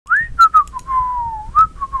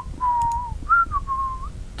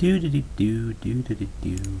Do do do do do do do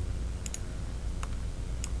do.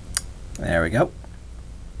 There we go.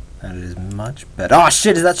 That is much better. Oh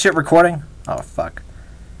shit, is that shit recording? Oh fuck.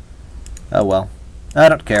 Oh well. I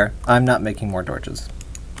don't care. I'm not making more torches.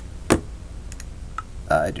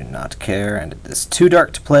 I do not care, and it is too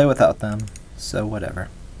dark to play without them, so whatever.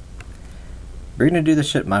 We're gonna do this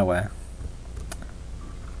shit my way.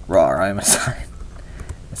 Raw, I'm a sign.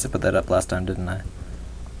 I said put that up last time, didn't I?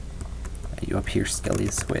 Are you up here,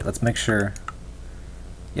 skellies? Wait, let's make sure.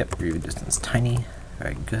 Yep, your UV distance tiny.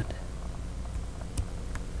 Very good.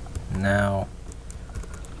 Now.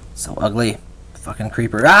 So ugly. Fucking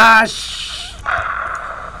creeper. Ah,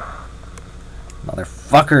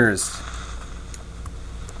 motherfuckers.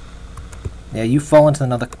 Yeah, you fall into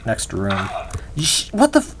the next room.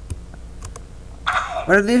 What the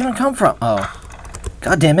where did they even come from? Oh.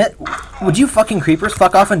 God damn it. Would you fucking creepers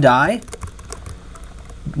fuck off and die?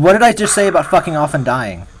 What did I just say about fucking off and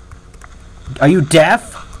dying? Are you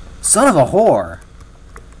deaf? Son of a whore.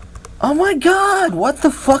 Oh my god, what the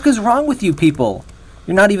fuck is wrong with you people?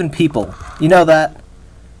 You're not even people. You know that?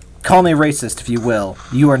 Call me racist if you will.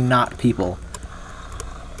 You are not people.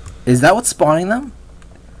 Is that what's spawning them?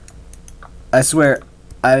 I swear,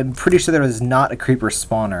 I'm pretty sure there was not a creeper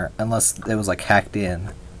spawner, unless it was like hacked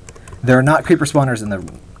in. There are not creeper spawners in the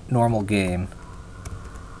normal game.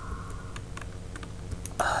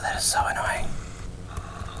 Oh, that is so annoying.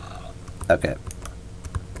 Okay.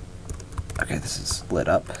 Okay, this is lit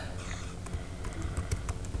up.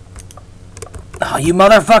 Oh, you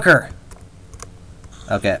motherfucker!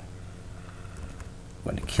 Okay. I'm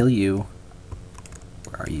going to kill you.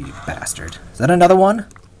 Where are you, you bastard? Is that another one?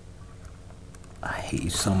 I hate you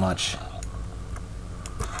so much.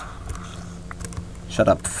 Shut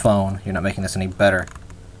up, phone. You're not making this any better.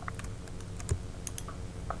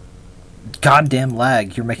 Goddamn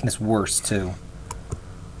lag. You're making this worse, too.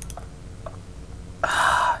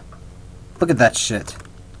 Ah, look at that shit.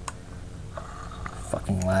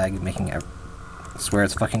 Fucking lag. Making... I swear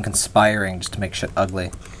it's fucking conspiring just to make shit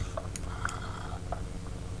ugly.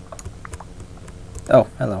 Oh,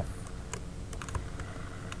 hello.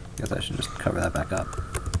 Guess I should just cover that back up.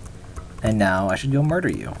 And now I should go murder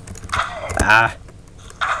you. Ah!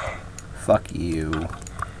 Fuck you. Do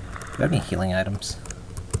I have any healing items?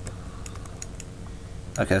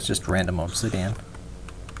 Okay, it's just random obsidian.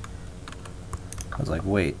 I was like,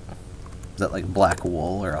 wait. Is that like black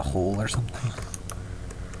wool or a hole or something?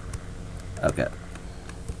 Okay.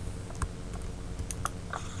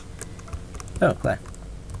 Oh, clay.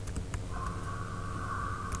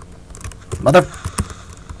 Mother...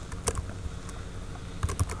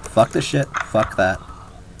 Fuck this shit. Fuck that.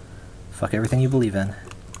 Fuck everything you believe in.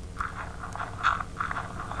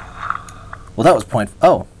 Well, that was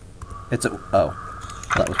oh. It's a... Oh.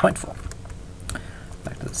 Well, that was pointful.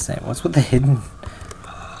 Back to the same. What's with the hidden...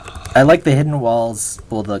 I like the hidden walls,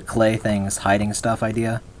 well, the clay things, hiding stuff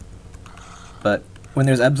idea. But when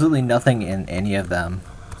there's absolutely nothing in any of them,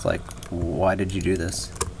 it's like, why did you do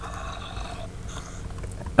this?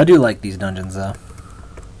 I do like these dungeons, though.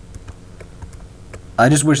 I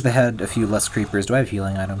just wish they had a few less creepers. Do I have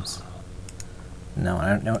healing items? No,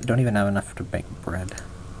 I don't even have enough to make bread.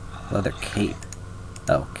 Leather cape.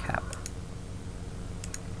 Oh, cap.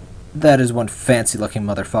 That is one fancy looking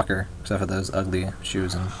motherfucker, except for those ugly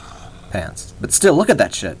shoes and pants. But still, look at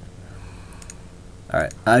that shit.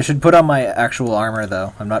 Alright, I should put on my actual armor,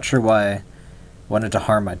 though. I'm not sure why I wanted to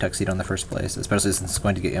harm my tuxedo in the first place, especially since it's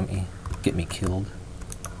going to get me killed.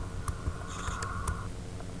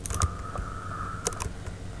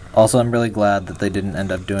 Also, I'm really glad that they didn't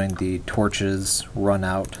end up doing the torches run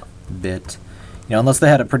out bit. You know, unless they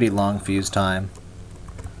had a pretty long fuse time.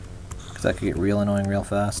 Because that could get real annoying real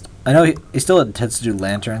fast. I know he still intends to do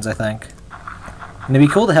lanterns, I think. And it'd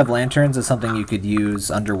be cool to have lanterns as something you could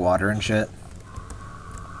use underwater and shit.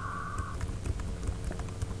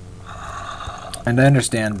 And I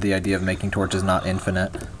understand the idea of making torches not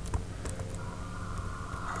infinite.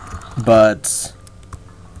 But...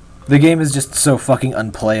 the game is just so fucking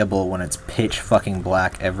unplayable when it's pitch fucking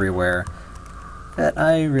black everywhere that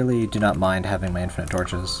I really do not mind having my infinite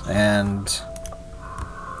torches. And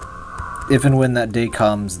if and when that day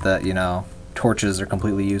comes that, you know, torches are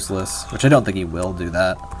completely useless, which I don't think he will do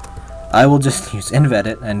that, I will just use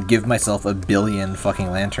InvEdit and give myself a billion fucking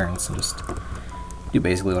lanterns and just do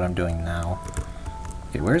basically what I'm doing now.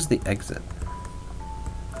 Okay, where's the exit?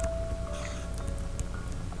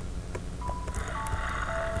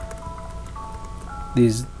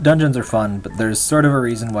 These dungeons are fun, but there's sort of a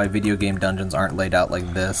reason why video game dungeons aren't laid out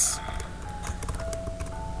like this.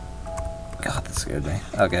 God, that scared me.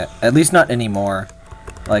 Okay, at least not anymore.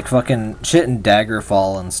 Like fucking shit in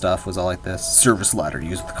Daggerfall and stuff was all like this. Service ladder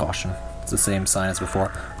used with caution. It's the same sign as before.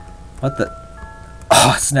 What the?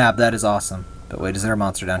 Oh snap! That is awesome. But wait, is there a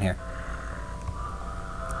monster down here?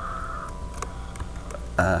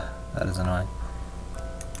 That is annoying.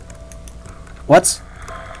 What?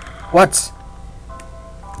 What?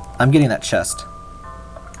 I'm getting that chest.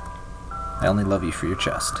 I only love you for your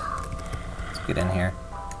chest. Let's get in here.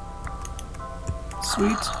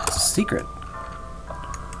 Sweet. It's a secret.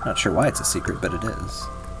 Not sure why it's a secret, but it is.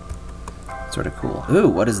 Sort of cool. Ooh,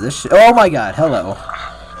 what is this shit? Oh my god, hello.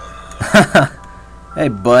 Hey,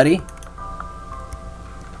 buddy.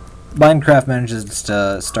 Minecraft manages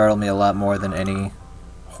to startle me a lot more than any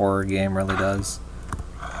horror game really does.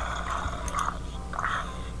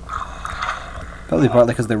 Probably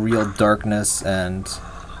partly because the real darkness and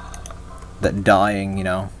that dying, you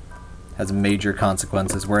know, has major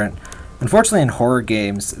consequences. Where, unfortunately, in horror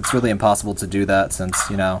games, it's really impossible to do that since,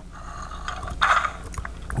 you know,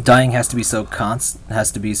 dying has to be so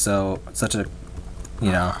such a,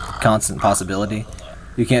 you know, constant possibility.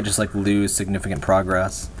 You can't just like lose significant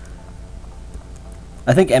progress.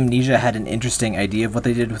 I think Amnesia had an interesting idea of what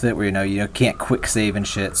they did with it, where you can't quick save and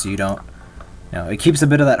shit, so you don't. It keeps a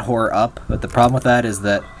bit of that horror up, but the problem with that is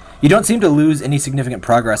that you don't seem to lose any significant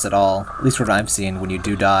progress at all, at least what I've seen, when you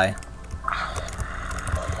do die.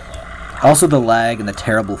 Also, the lag and the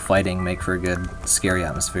terrible fighting make for a good, scary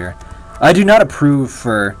atmosphere. I do not approve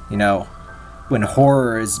for, when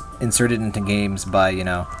horror is inserted into games by,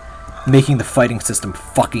 making the fighting system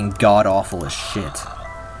fucking god-awful as shit.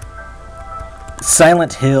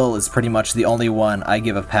 Silent Hill is pretty much the only one I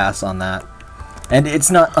give a pass on that. And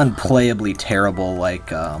it's not unplayably terrible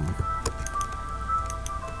like,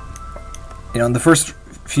 in the first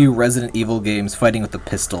few Resident Evil games, fighting with the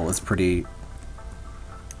pistol is pretty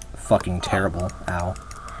fucking terrible. Ow.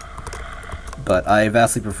 But I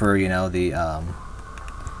vastly prefer, the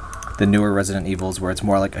newer Resident Evils where it's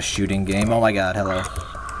more like a shooting game. Oh my god, hello.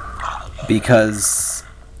 Because,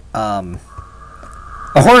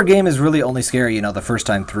 a horror game is really only scary, the first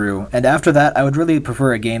time through. And after that, I would really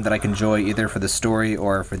prefer a game that I can enjoy either for the story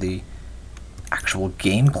or for the actual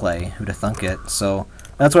gameplay. Who'da thunk it? So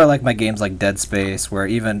that's why I like my games like Dead Space, where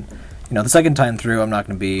even, the second time through, I'm not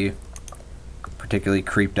going to be particularly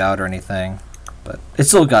creeped out or anything. But it's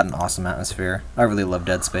still got an awesome atmosphere. I really love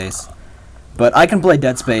Dead Space. But I can play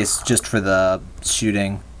Dead Space just for the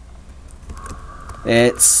shooting.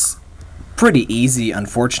 It's pretty easy,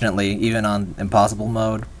 unfortunately, even on impossible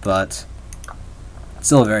mode, but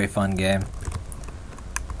still a very fun game.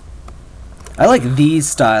 I like these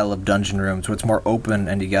style of dungeon rooms where it's more open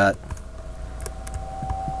and you've got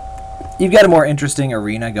a more interesting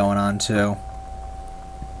arena going on too.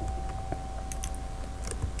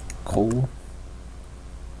 Coal.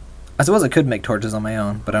 I suppose I could make torches on my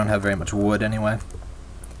own, but I don't have very much wood anyway.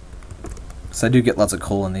 So I do get lots of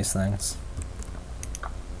coal in these things.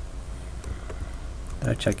 Did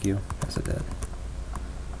I check you? Yes, I did.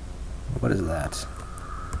 What is that?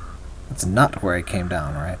 That's not where I came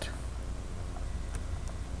down, right?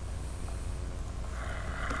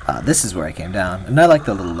 Ah, this is where I came down. And I like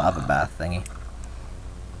the little lava bath thingy.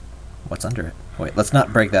 What's under it? Wait, let's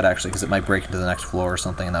not break that actually, because it might break into the next floor or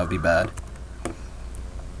something, and that would be bad.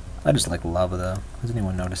 I just like lava, though. Has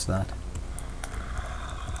anyone noticed that?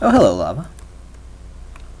 Oh, hello, lava.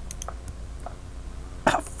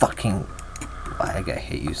 Ah, fucking... I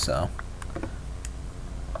hate you so.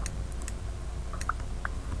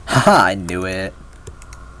 Haha, I knew it.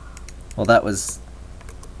 Well, that was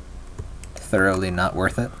thoroughly not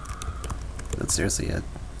worth it. That's seriously it.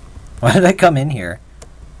 Why did I come in here?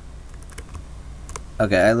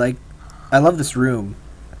 Okay, I love this room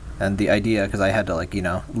and the idea, because I had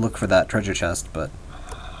to, look for that treasure chest, but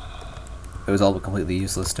it was all completely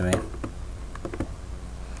useless to me. I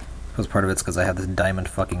suppose part of it's because I have this diamond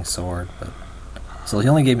fucking sword, but... So he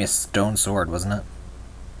only gave me a stone sword, wasn't it?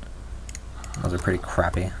 Those are pretty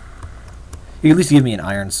crappy. You could at least give me an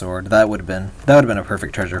iron sword. That would have been a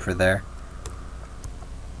perfect treasure for there.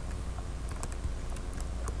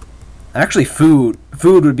 Actually, food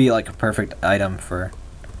would be like a perfect item for...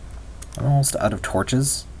 I'm almost out of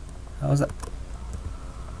torches. How is that?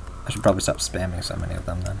 I should probably stop spamming so many of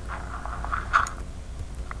them then.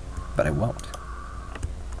 But I won't.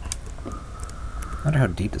 I wonder how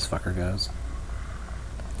deep this fucker goes.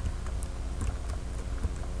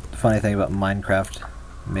 Funny thing about Minecraft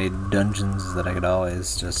made dungeons is that I could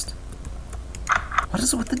always just... What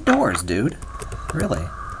is it with the doors, dude? Really? I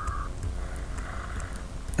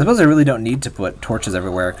suppose I really don't need to put torches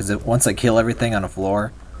everywhere, because once I kill everything on a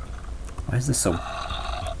floor... Why is this so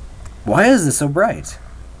bright?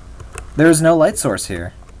 There is no light source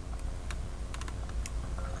here.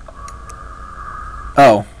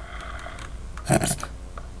 Oh.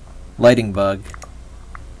 Lighting bug.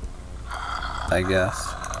 I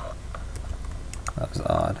guess. That was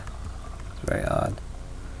odd. It's very odd.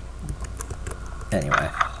 Anyway.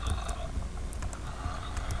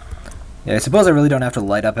 Yeah, I suppose I really don't have to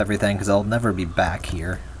light up everything because I'll never be back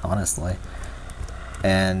here, honestly.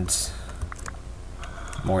 And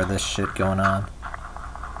more of this shit going on.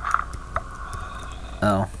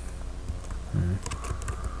 Oh.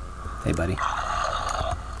 Hey, buddy.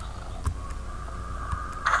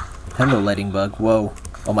 Hello, lighting bug. Whoa.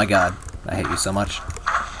 Oh my god. I hate you so much.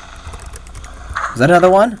 Is that another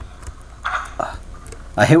one?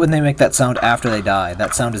 I hate when they make that sound after they die.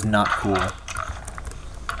 That sound is not cool.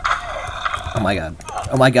 Oh my god.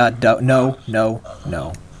 Oh my god. No, no,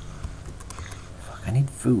 no. Fuck, I need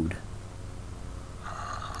food.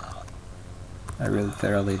 I really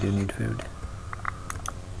thoroughly do need food.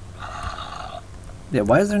 Yeah,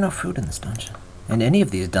 why is there no food in this dungeon? In any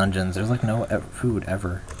of these dungeons, there's like no food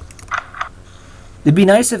ever. It'd be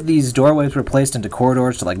nice if these doorways were placed into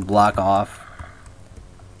corridors to like block off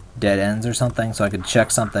dead ends or something, so I could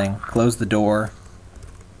check something, close the door,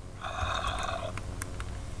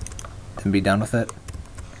 and be done with it.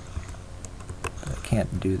 But I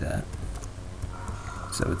can't do that.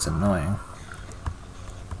 So it's annoying.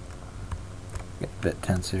 Get a bit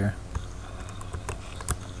tense here.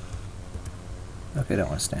 Okay, I don't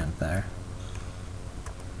want to stand there.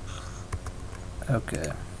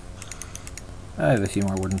 Okay. I have a few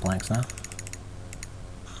more wooden planks now.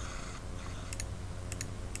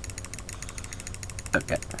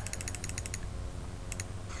 Okay.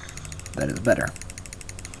 That is better.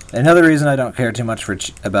 Another reason I don't care too much for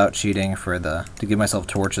about cheating to give myself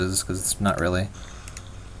torches, because it's not really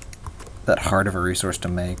that hard of a resource to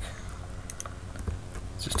make.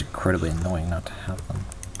 It's just incredibly annoying not to have them.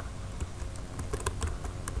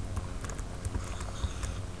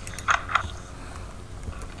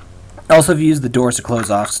 Also, if you use the doors to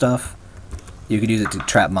close off stuff, you could use it to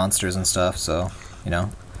trap monsters and stuff, so, you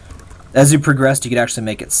know. As you progressed, you could actually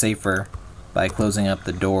make it safer by closing up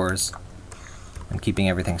the doors and keeping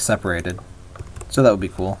everything separated. So that would be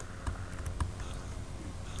cool.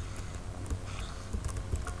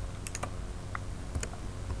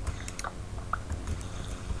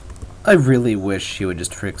 I really wish he would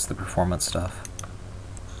just fix the performance stuff.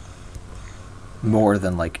 More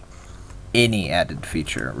than, like, any added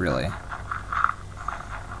feature, really.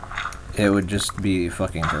 It would just be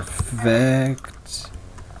fucking perfect.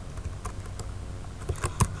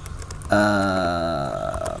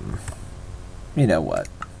 You know what?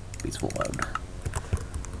 Peaceful mode.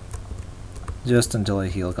 Just until I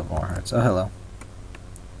heal a couple more hearts. Oh, hello.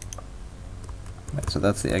 Right, so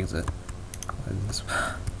that's the exit.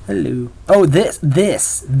 Hello. Oh, this.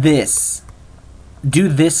 Do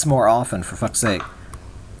this more often, for fuck's sake.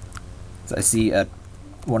 So I see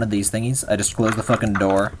one of these thingies. I just close the fucking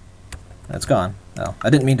door. And it's gone. Oh, I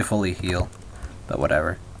didn't mean to fully heal, but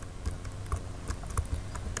whatever.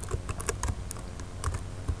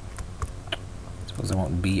 Suppose there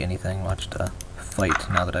won't be anything much to fight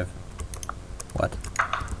now that I've... What?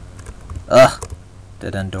 Ugh!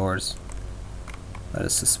 Dead end doors. That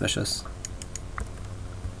is suspicious.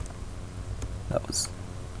 That was...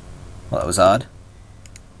 Well, that was odd.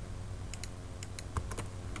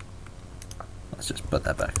 Let's just put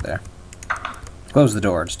that back there. Close the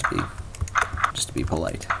door just to be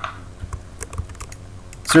polite.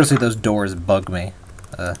 Seriously, those doors bug me.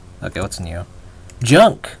 Okay, what's new?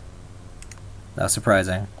 Junk! That was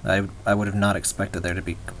surprising. I would have not expected there to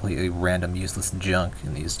be completely random, useless junk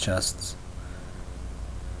in these chests.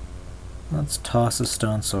 Let's toss a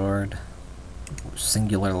stone sword.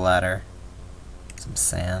 Singular ladder. Some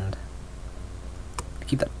sand.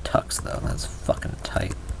 Keep that tux, though. That's fucking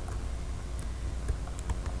tight.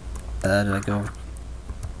 Did I go...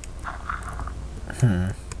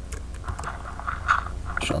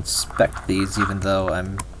 Shall inspect these, even though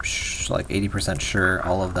I'm like 80% sure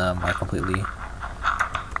all of them are completely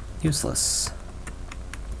useless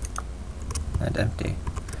and empty.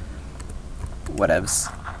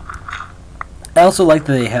 Whatevs. I also like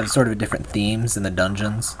that they have sort of different themes in the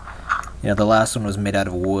dungeons. You know, the last one was made out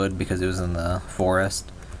of wood because it was in the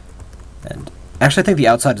forest. And actually I think the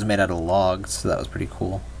outside is made out of logs, so that was pretty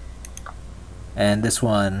cool. And this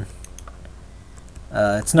one,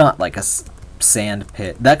 it's not like a sand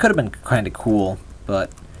pit. That could have been kind of cool,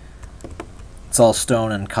 but it's all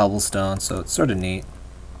stone and cobblestone, so it's sort of neat.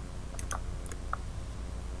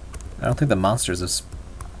 I don't think the monsters is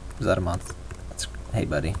that a monster? Hey,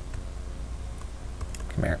 buddy.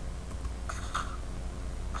 Come here.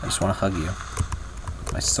 I just want to hug you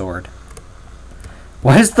with my sword.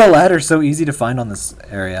 Why is the ladder so easy to find on this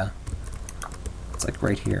area? It's like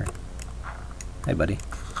right here. Hey, buddy.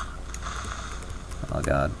 Oh,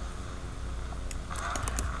 God.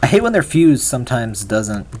 I hate when their fuse sometimes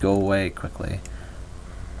doesn't go away quickly.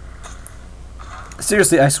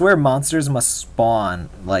 Seriously, I swear monsters must spawn,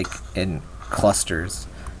 like, in clusters.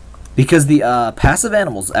 Because the passive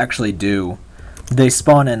animals actually do. They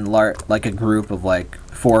spawn in, like, a group of, like,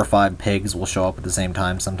 4 or 5 pigs will show up at the same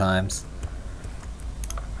time sometimes.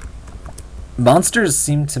 Monsters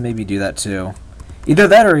seem to maybe do that too. Either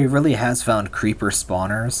that or he really has found creeper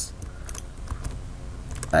spawners.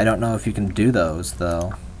 I don't know if you can do those,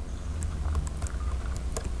 though.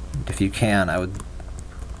 If you can, I would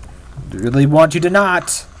really want you to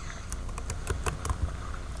not!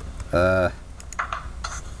 Come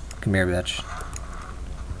here, bitch.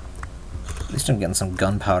 At least I'm getting some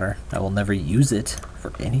gunpowder. I will never use it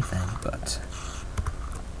for anything, but...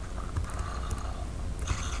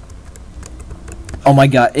 Oh my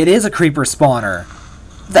god, it is a creeper spawner!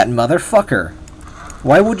 That motherfucker!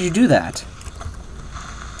 Why would you do that?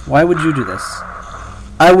 Why would you do this?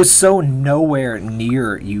 I was so nowhere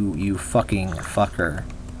near you, you fucking fucker.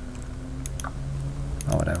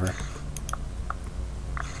 Oh, whatever.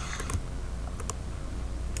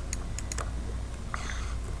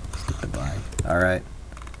 Goodbye. Alright.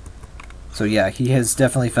 So yeah, he has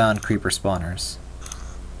definitely found creeper spawners.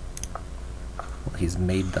 Well, he's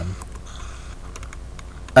made them.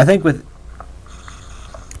 I think with...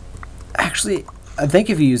 Actually, I think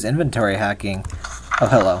if you use inventory hacking... Oh,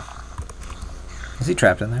 hello. Is he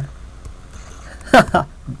trapped in there? Haha,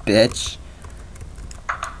 bitch.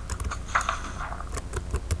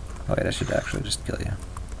 Oh, wait, I should actually just kill you.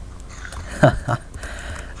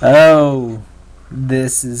 Oh,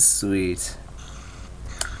 this is sweet.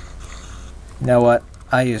 You know what?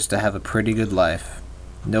 I used to have a pretty good life.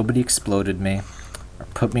 Nobody exploded me, or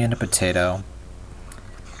put me in a potato.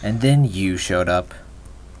 And then you showed up.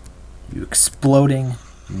 You exploding,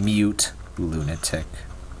 mute lunatic.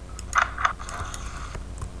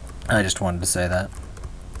 I just wanted to say that.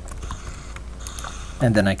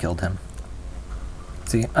 And then I killed him.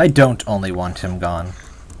 See, I don't only want him gone.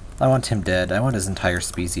 I want him dead. I want his entire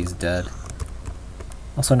species dead.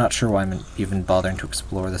 Also not sure why I'm even bothering to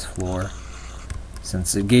explore this floor,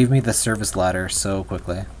 since it gave me the service ladder so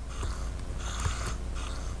quickly.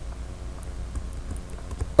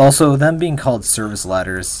 Also, them being called service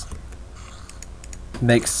ladders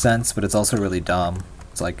makes sense, but it's also really dumb.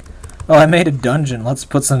 It's like, oh, I made a dungeon, let's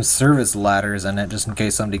put some service ladders in it just in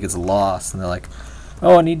case somebody gets lost. And they're like,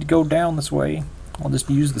 oh, I need to go down this way. I'll just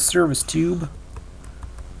use the service tube.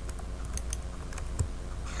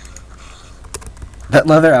 That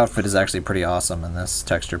leather outfit is actually pretty awesome in this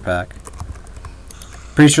texture pack.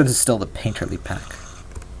 Pretty sure this is still the painterly pack.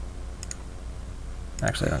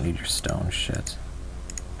 Actually, I don't need your stone shit.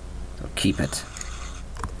 So keep it.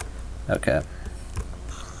 Okay.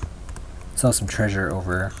 Saw some treasure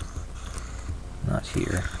over... Not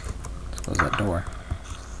here. Let's close that door.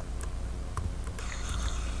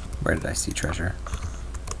 Where did I see treasure?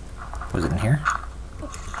 Was it in here?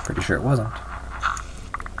 Pretty sure it wasn't.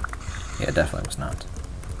 Yeah, it definitely was not.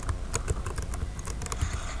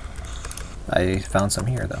 I found some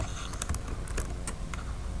here, though.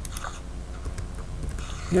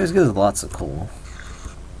 You guys get lots of coal.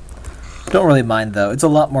 Don't really mind, though. It's a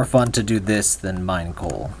lot more fun to do this than mine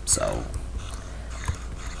coal, so...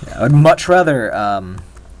 Yeah, I would much rather,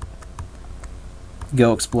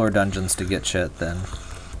 go explore dungeons to get shit than...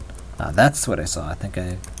 that's what I saw. I think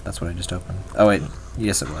that's what I just opened. Oh, wait.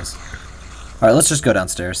 Yes, it was. Alright, let's just go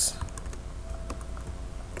downstairs.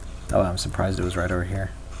 Oh, I'm surprised it was right over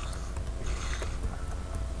here.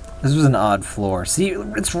 This was an odd floor. See,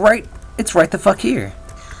 it's right the fuck here.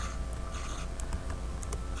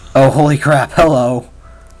 Oh, holy crap, hello.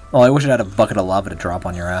 Oh, I wish I had a bucket of lava to drop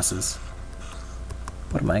on your asses.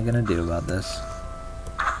 What am I gonna do about this?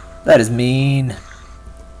 That is mean.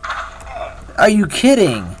 Are you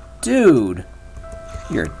kidding? Dude.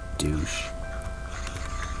 You're a douche.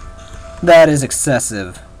 That is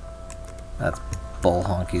excessive. That's bull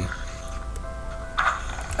honky.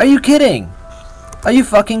 Are you kidding? Are you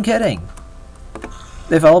fucking kidding?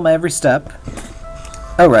 They follow my every step.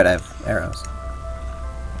 Oh, right, I have arrows.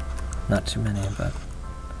 Not too many, but...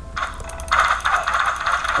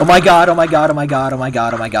 Oh my god, oh my god, oh my god, oh my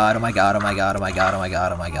god, oh my god, oh my god, oh my god, oh my god, oh my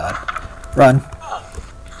god, oh my god. Run.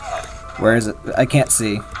 Where is it? I can't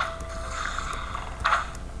see.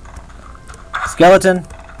 Skeleton.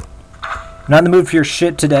 I'm not in the mood for your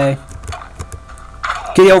shit today.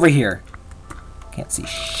 Get over here. Can't see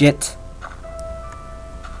shit.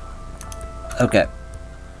 Okay.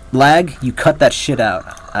 Lag, you cut that shit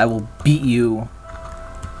out. I will beat you.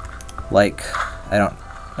 Like, I don't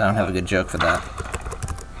have a good joke for that.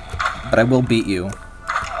 But I will beat you.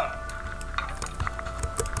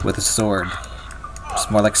 With a sword.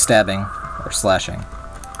 It's more like stabbing or slashing.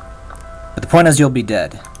 But the point is you'll be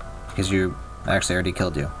dead. Because you actually already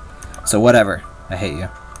killed you. So whatever. I hate you.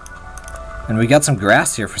 And we got some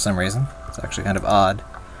grass here for some reason. It's actually kind of odd.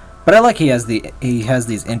 But I like he has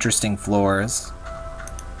these interesting floors.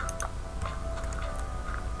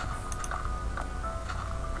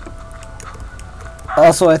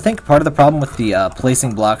 Also, I think part of the problem with the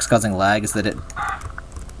placing blocks causing lag is that it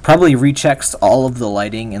probably rechecks all of the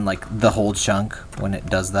lighting in like the whole chunk when it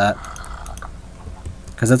does that.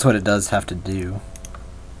 Because that's what it does have to do.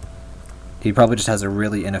 He probably just has a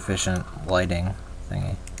really inefficient lighting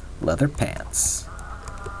thingy. Leather pants.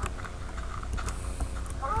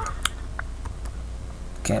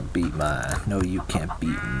 Can't beat my... No, you can't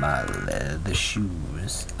beat my leather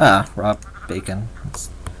shoes. Ah, raw bacon. It's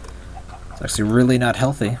actually really not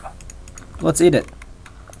healthy. Let's eat it.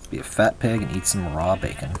 Let's be a fat pig and eat some raw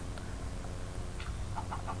bacon.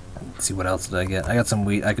 Let's see, what else did I get? I got some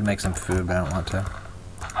wheat. I could make some food, but I don't want to.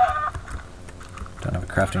 Don't have a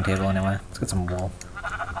crafting table anyway. Let's get some wool.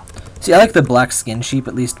 See, I like the black skin sheep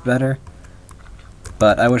at least better.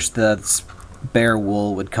 But I wish the bare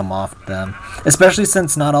wool would come off them. Especially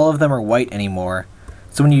since not all of them are white anymore.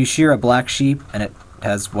 So when you shear a black sheep and it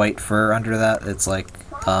has white fur under that, it's like,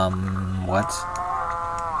 what?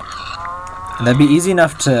 And that'd be easy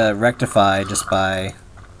enough to rectify just by...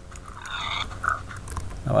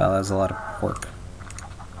 Oh wow, that was a lot of pork.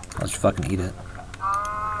 Let's fucking eat it.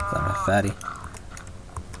 I'm a fatty.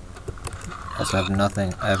 Also have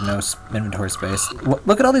nothing. I have no inventory space.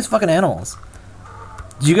 Look at all these fucking animals.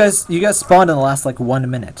 You guys spawned in the last like 1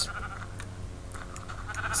 minute.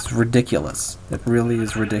 It's ridiculous. It really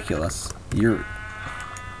is ridiculous.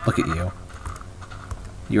 Look at you.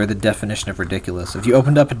 You are the definition of ridiculous. If you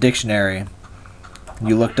opened up a dictionary, and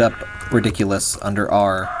you looked up ridiculous under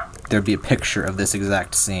R, there'd be a picture of this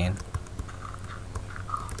exact scene.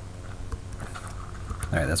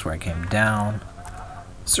 Alright, that's where I came down.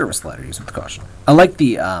 Service ladder, use with caution. I like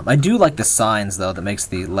the, I do like the signs, though, that makes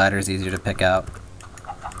the ladders easier to pick out.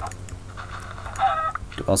 I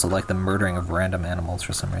do also like the murdering of random animals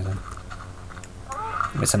for some reason.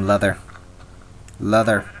 Give me some leather.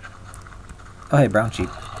 Leather. Oh, hey, brown sheep.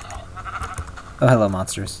 Oh, hello,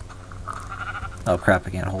 monsters. Oh, crap,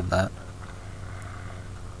 I can't hold that.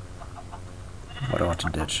 What do I want to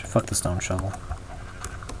ditch? Fuck the stone shovel.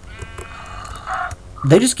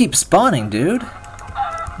 They just keep spawning, dude.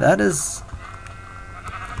 That is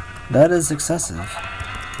excessive.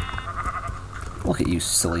 Look at you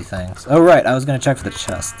silly things. Oh right, I was gonna check for the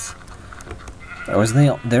chests. Or was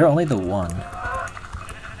there only the one?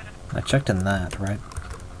 I checked in that, right?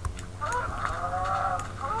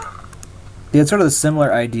 Yeah, it's sort of the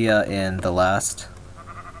similar idea in the last...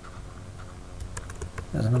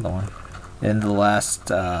 There's another one. In the last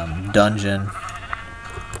dungeon.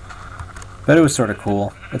 But it was sort of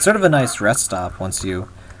cool. It's sort of a nice rest stop once you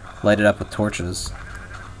light it up with torches.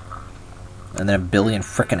 And then a billion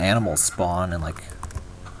frickin' animals spawn in like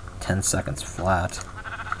 10 seconds flat.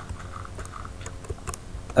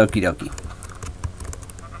 Okie dokie.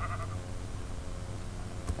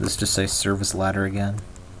 Does this just say service ladder again?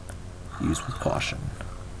 Use with caution.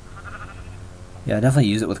 Yeah, definitely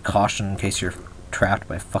use it with caution in case you're trapped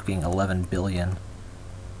by fucking 11 billion.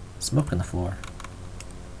 Smoke in the floor.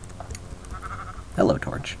 Hello,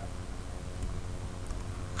 torch.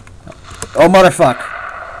 Oh, motherfuck!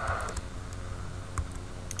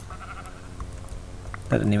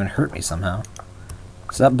 That didn't even hurt me somehow.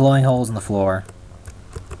 Stop blowing holes in the floor.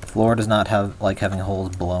 The floor does not like having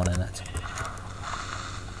holes blown in it.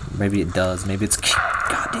 Maybe it does. Maybe it's...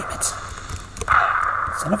 God damn it.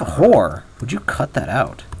 Son of a whore. Would you cut that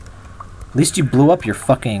out? At least you blew up your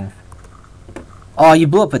fucking... Oh, you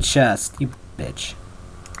blew up a chest. You bitch.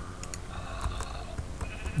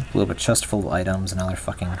 Blew up a chest full of items, and now they're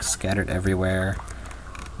fucking scattered everywhere.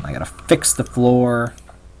 I gotta fix the floor.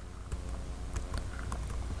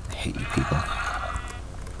 I hate you people.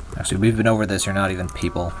 Actually, we've been over this. You're not even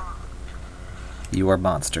people. You are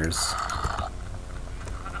monsters.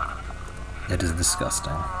 It is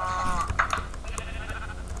disgusting.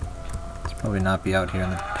 Let's probably not be out here in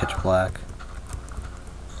the pitch black.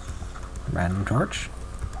 Random torch.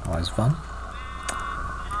 Always fun.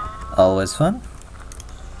 Always fun.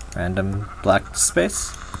 Random black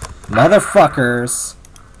space. Motherfuckers!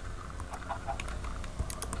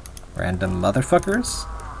 Random motherfuckers.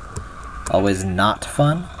 Always not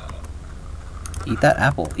fun. Eat that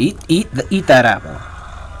apple. Eat that apple.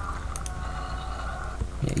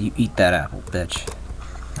 You eat that apple, bitch.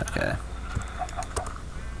 Okay.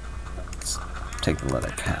 Let's take the leather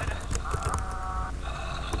cap.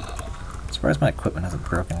 I'm surprised my equipment hasn't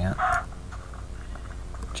broken yet.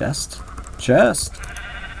 Chest? Chest!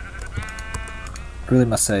 I really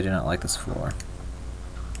must say I do not like this floor.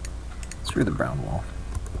 Screw the brown wall.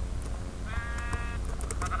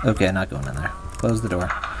 Okay, not going in there. Close the door.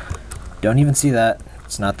 Don't even see that.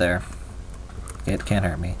 It's not there. It can't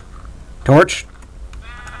hurt me. Torch!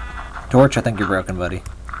 Torch, I think you're broken, buddy.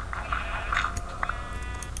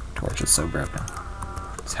 Torch is so broken.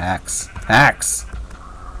 It's hacks. Hacks!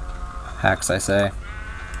 Hacks, I say.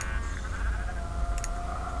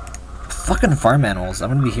 Fucking farm animals. I'm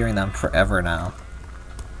gonna be hearing them forever now.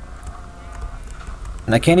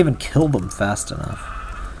 And I can't even kill them fast enough.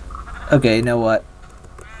 Okay, you know what?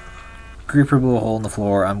 Creeper blew a hole in the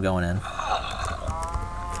floor. I'm going in.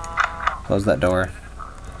 Close that door.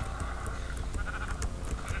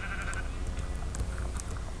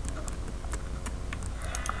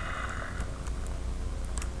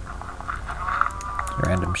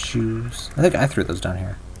 Random shoes. I think I threw those down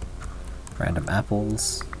here. Random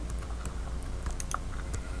apples.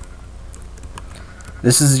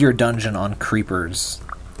 This is your dungeon on creepers.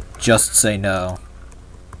 Just say no.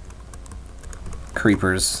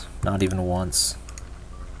 Creepers. Not even once.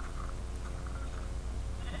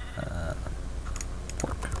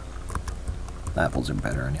 Pork. Apples are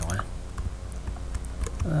better anyway.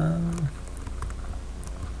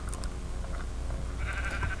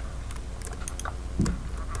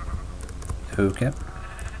 Okay.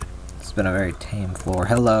 It's been a very tame floor.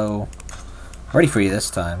 Hello. Ready for you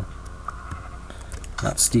this time.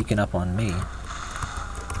 Not sneaking up on me.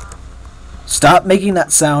 Stop making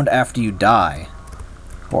that sound after you die,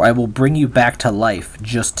 or I will bring you back to life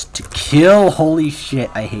just to kill. Holy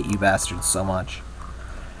shit, I hate you bastards so much.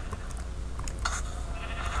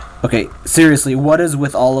 Okay, seriously, what is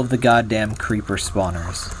with all of the goddamn creeper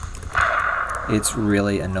spawners? It's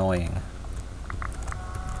really annoying.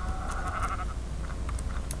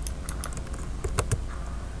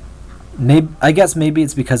 I guess maybe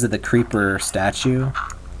it's because of the creeper statue.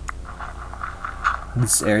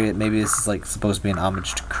 This area, maybe this is like supposed to be an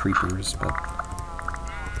homage to creepers, but...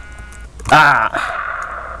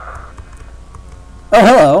 Ah! Oh,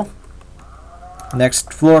 hello!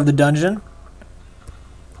 Next floor of the dungeon.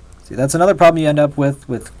 See, that's another problem you end up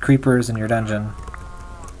with creepers in your dungeon.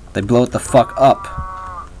 They blow it the fuck up.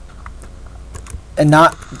 And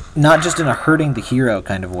not just in a hurting the hero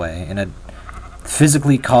kind of way, in a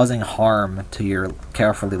physically causing harm to your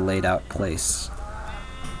carefully laid out place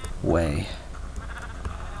way.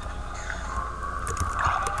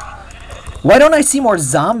 Why don't I see more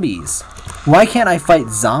zombies? Why can't I fight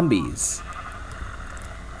zombies?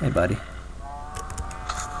 Hey, buddy.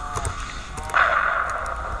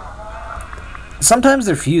 Sometimes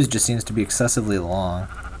their fuse just seems to be excessively long.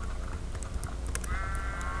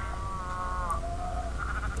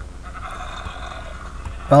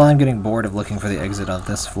 Well, I'm getting bored of looking for the exit of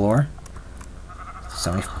this floor.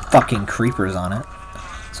 So many fucking creepers on it.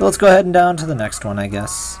 So let's go ahead and down to the next one, I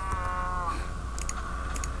guess.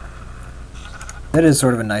 That is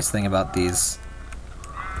sort of a nice thing about these.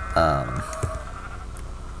 That's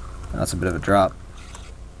a bit of a drop.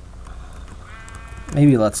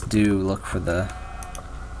 Maybe let's look for the...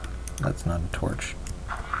 That's not a torch.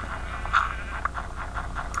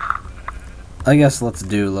 I guess let's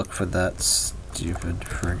look for that stupid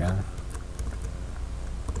friggin'...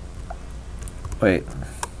 Wait.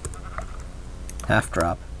 Half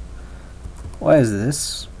drop. Why is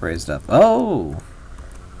this raised up? Oh!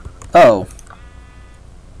 Oh.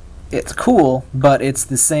 It's cool, but it's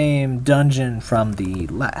the same dungeon from the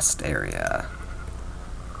last area.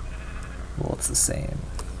 Well, it's the same.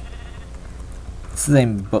 It's the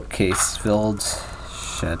same bookcase filled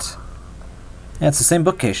shit. Yeah, it's the same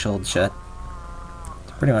bookcase filled shit.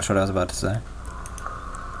 That's pretty much what I was about to say.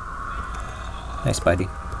 Nice, Spidey.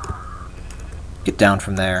 Get down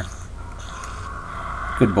from there.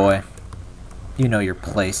 Good boy. You know your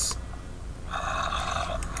place.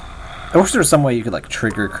 I wish there was some way you could, like,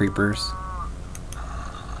 trigger creepers.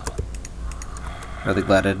 Really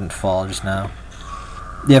glad I didn't fall just now.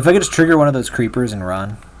 Yeah, if I could just trigger one of those creepers and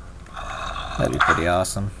run, that'd be pretty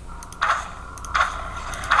awesome.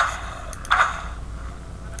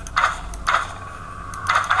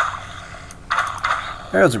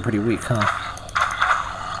 Arrows are pretty weak, huh?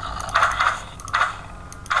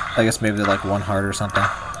 I guess maybe they're like one heart or something.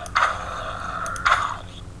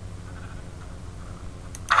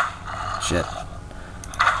 Shit.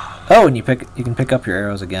 Oh, and you can pick up your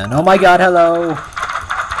arrows again. Oh my god, hello!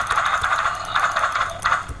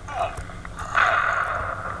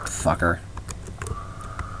 Motherfucker.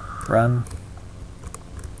 Run.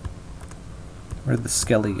 Where'd the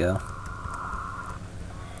skelly go?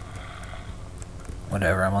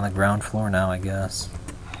 Whatever, I'm on the ground floor now, I guess.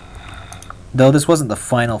 Though this wasn't the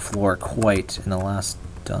final floor quite in the last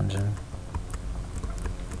dungeon.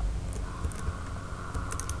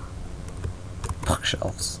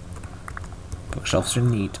 Bookshelves. Bookshelves are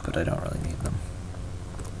neat, but I don't really need them.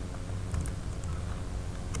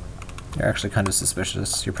 You're actually kind of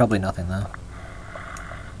suspicious. You're probably nothing, though.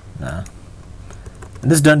 Nah.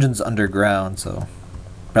 And this dungeon's underground, so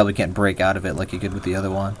probably can't break out of it like you could with the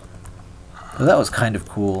other one. So that was kind of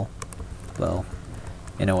cool. Well,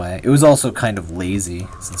 in a way. It was also kind of lazy,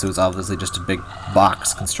 since it was obviously just a big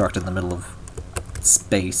box constructed in the middle of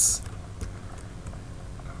space.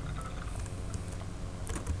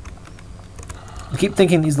 I keep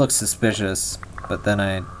thinking these look suspicious, but then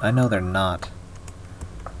I know they're not.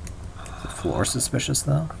 Is the floor suspicious,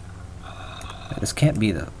 though? This can't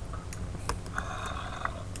be the...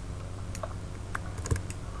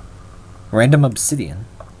 Random obsidian.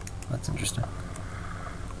 That's interesting.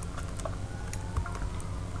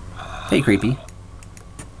 Hey, creepy.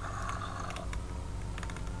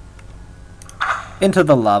 Into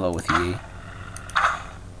the lava with ye.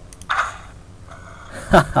 Ha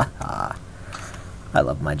ha ha. I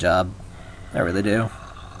love my job. I really do.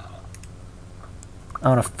 I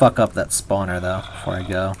want to fuck up that spawner, though, before I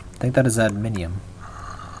go. I think that is adminium.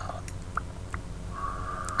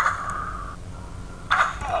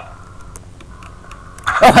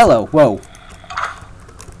 Oh, hello! Whoa!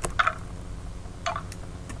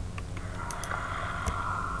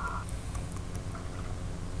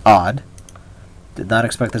 Odd. Did not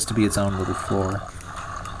expect this to be its own little floor.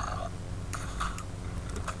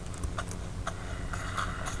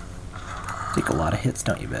 Take a lot of hits,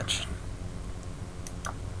 don't you, bitch?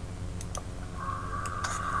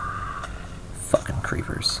 Fucking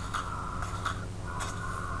creepers.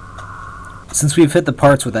 Since we've hit the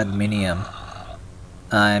parts with adminium,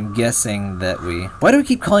 I'm guessing that we... Why do we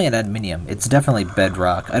keep calling it adminium? It's definitely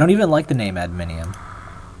bedrock. I don't even like the name adminium.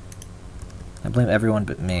 I blame everyone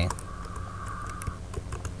but me.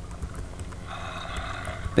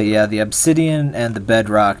 But yeah, the obsidian and the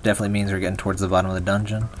bedrock definitely means we're getting towards the bottom of the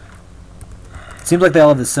dungeon. Seems like they all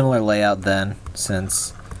have a similar layout then,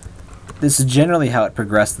 since this is generally how it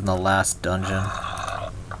progressed in the last dungeon.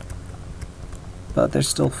 But they're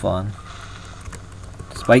still fun.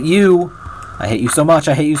 Despite you! I hate you so much,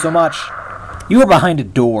 I hate you so much! You were behind a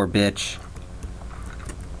door, bitch!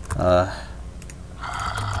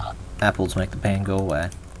 Apples make the pain go away.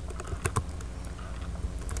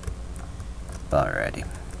 Alrighty.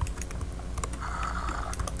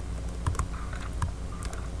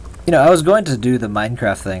 You know, I was going to do the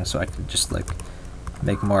Minecraft thing so I could just, like,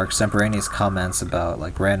 make more extemporaneous comments about,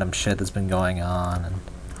 like, random shit that's been going on, and...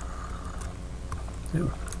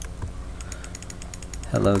 Ooh.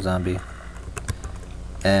 Hello, zombie.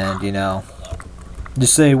 And, you know,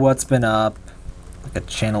 just say what's been up, like a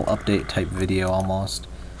channel update type video, almost.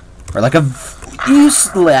 Or like a... You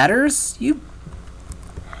ladders? You...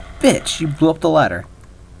 Bitch, you blew up the ladder.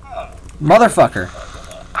 Motherfucker.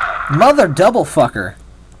 Mother double fucker.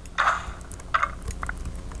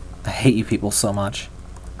 I hate you people so much.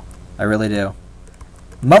 I really do.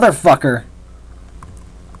 Motherfucker!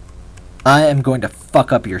 I am going to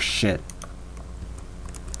fuck up your shit.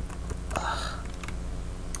 Ugh.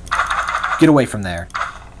 Get away from there.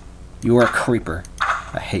 You are a creeper.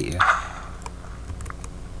 I hate you.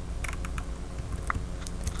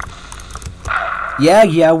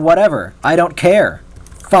 Yeah, whatever. I don't care.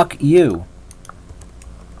 Fuck you.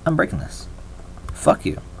 I'm breaking this. Fuck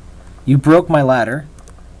you. You broke my ladder.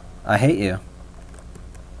 I hate you.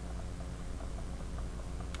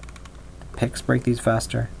 Picks break these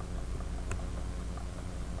faster?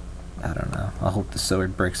 I don't know. I'll hope the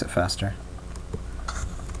sword breaks it faster.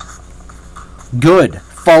 Good!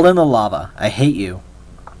 Fall in the lava. I hate you.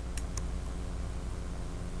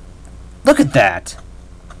 Look at that!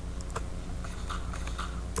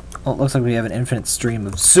 Well, it looks like we have an infinite stream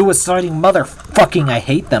of suiciding motherfucking I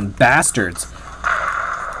hate them bastards.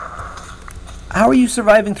 How are you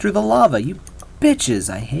surviving through the lava? You bitches,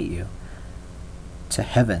 I hate you. To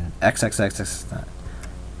heaven. XXXX.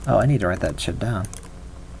 Oh, I need to write that shit down.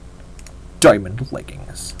 Diamond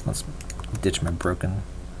leggings. Let's ditch my broken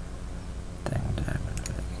thing. Diamond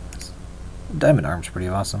leggings. Diamond arm's pretty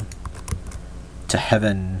awesome. To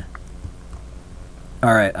heaven.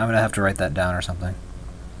 Alright, I'm gonna have to write that down or something.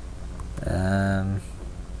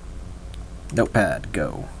 Notepad,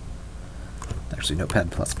 go. Actually,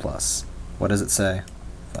 Notepad++. What does it say?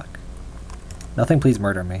 Fuck. Nothing please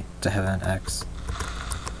murder me. To heaven, X.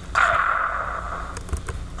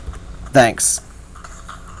 Thanks.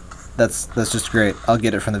 That's just great. I'll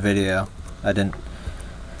get it from the video. I didn't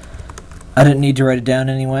need to write it down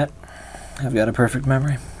anyway. I've got a perfect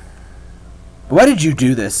memory. Why did you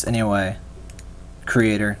do this anyway,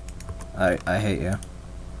 creator? I hate you.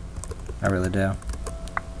 I really do.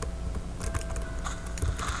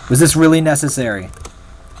 Was this really necessary?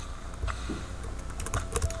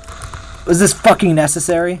 Was this fucking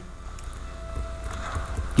necessary?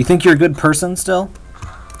 Do you think you're a good person still?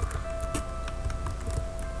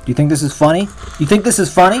 Do you think this is funny? You think this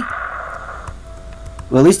is funny?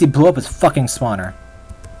 Well, at least he blew up his fucking spawner.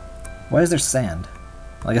 Why is there sand?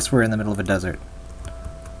 Well, I guess we're in the middle of a desert.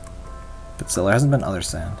 But still, there hasn't been other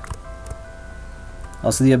sand.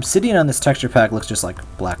 Also, the obsidian on this texture pack looks just like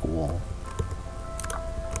black wool.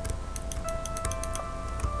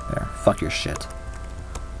 There, fuck your shit.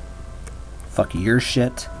 Fuck your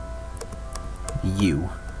shit. You.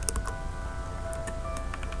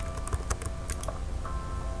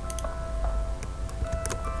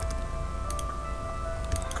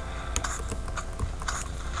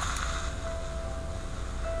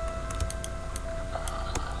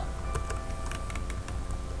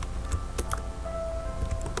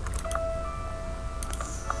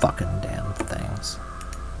 Fucking damn things.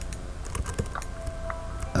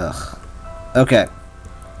 Ugh. Okay.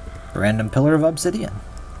 Random pillar of obsidian.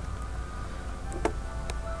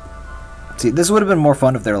 See, this would have been more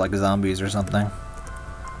fun if they were like zombies or something.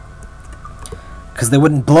 Because they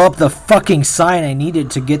wouldn't blow up the fucking sign I needed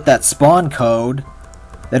to get that spawn code.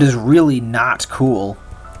 That is really not cool.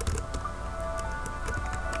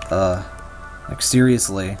 Like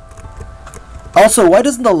seriously. Also, why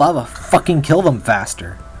doesn't the lava fucking kill them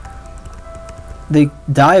faster? They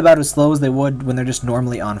die about as slow as they would when they're just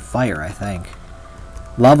normally on fire, I think.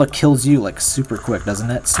 Lava kills you, like, super quick,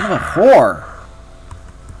 doesn't it? Son of a whore!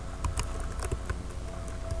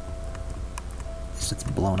 At least it's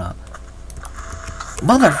blown up.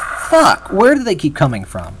 Motherfuck! Where do they keep coming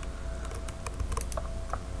from?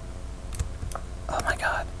 Oh my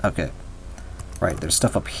god. Okay. Right, there's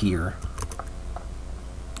stuff up here.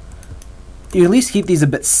 You at least keep these a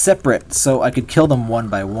bit separate so I could kill them one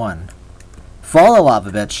by one. Fall in the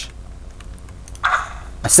lava, bitch.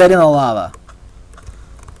 I said in the lava.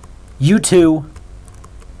 You two.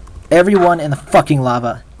 Everyone in the fucking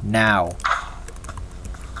lava now.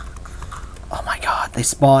 Oh my god, they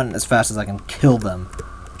spawn as fast as I can kill them.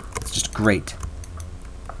 It's just great.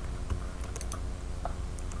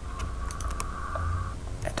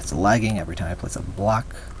 And it's lagging every time I place a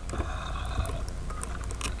block.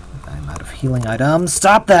 I'm out of healing items.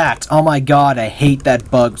 Stop that! Oh my god, I hate that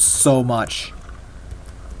bug so much.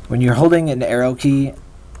 When you're holding an arrow key...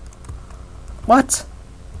 What?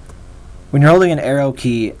 When you're holding an arrow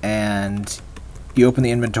key and you open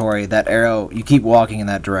the inventory, that arrow, you keep walking in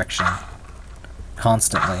that direction.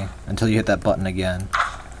 Constantly. Until you hit that button again.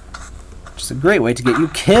 Which is a great way to get you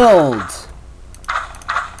killed!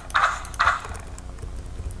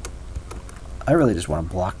 I really just want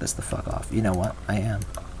to block this the fuck off. You know what? I am.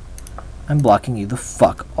 I'm blocking you the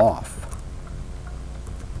fuck off.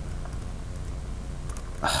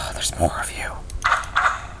 Oh, there's more of you.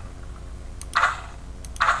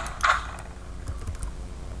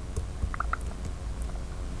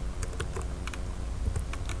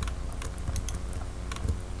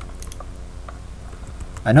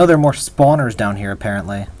 I know there are more spawners down here,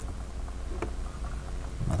 apparently.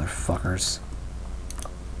 Motherfuckers.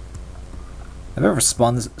 Have I ever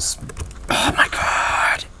spawned this? Oh my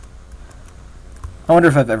god! I wonder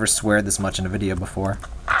if I've ever sweared this much in a video before.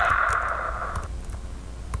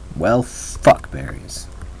 Well, fuck berries.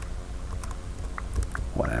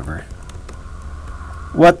 Whatever.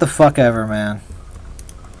 What the fuck ever, man.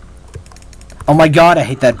 Oh my god, I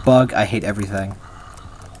hate that bug. I hate everything.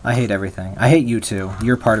 I hate everything. I hate you too.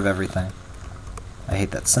 You're part of everything. I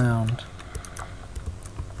hate that sound.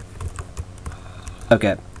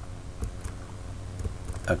 Okay.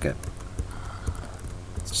 Okay.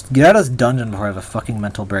 Let's just get out of this dungeon before I have a fucking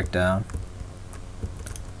mental breakdown.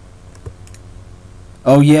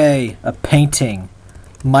 Oh yay, a painting.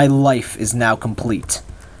 My life is now complete.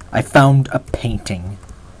 I found a painting.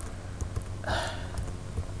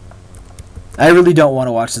 I really don't want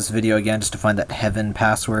to watch this video again just to find that heaven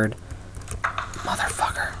password.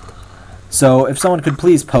 Motherfucker. So, if someone could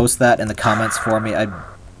please post that in the comments for me, I'd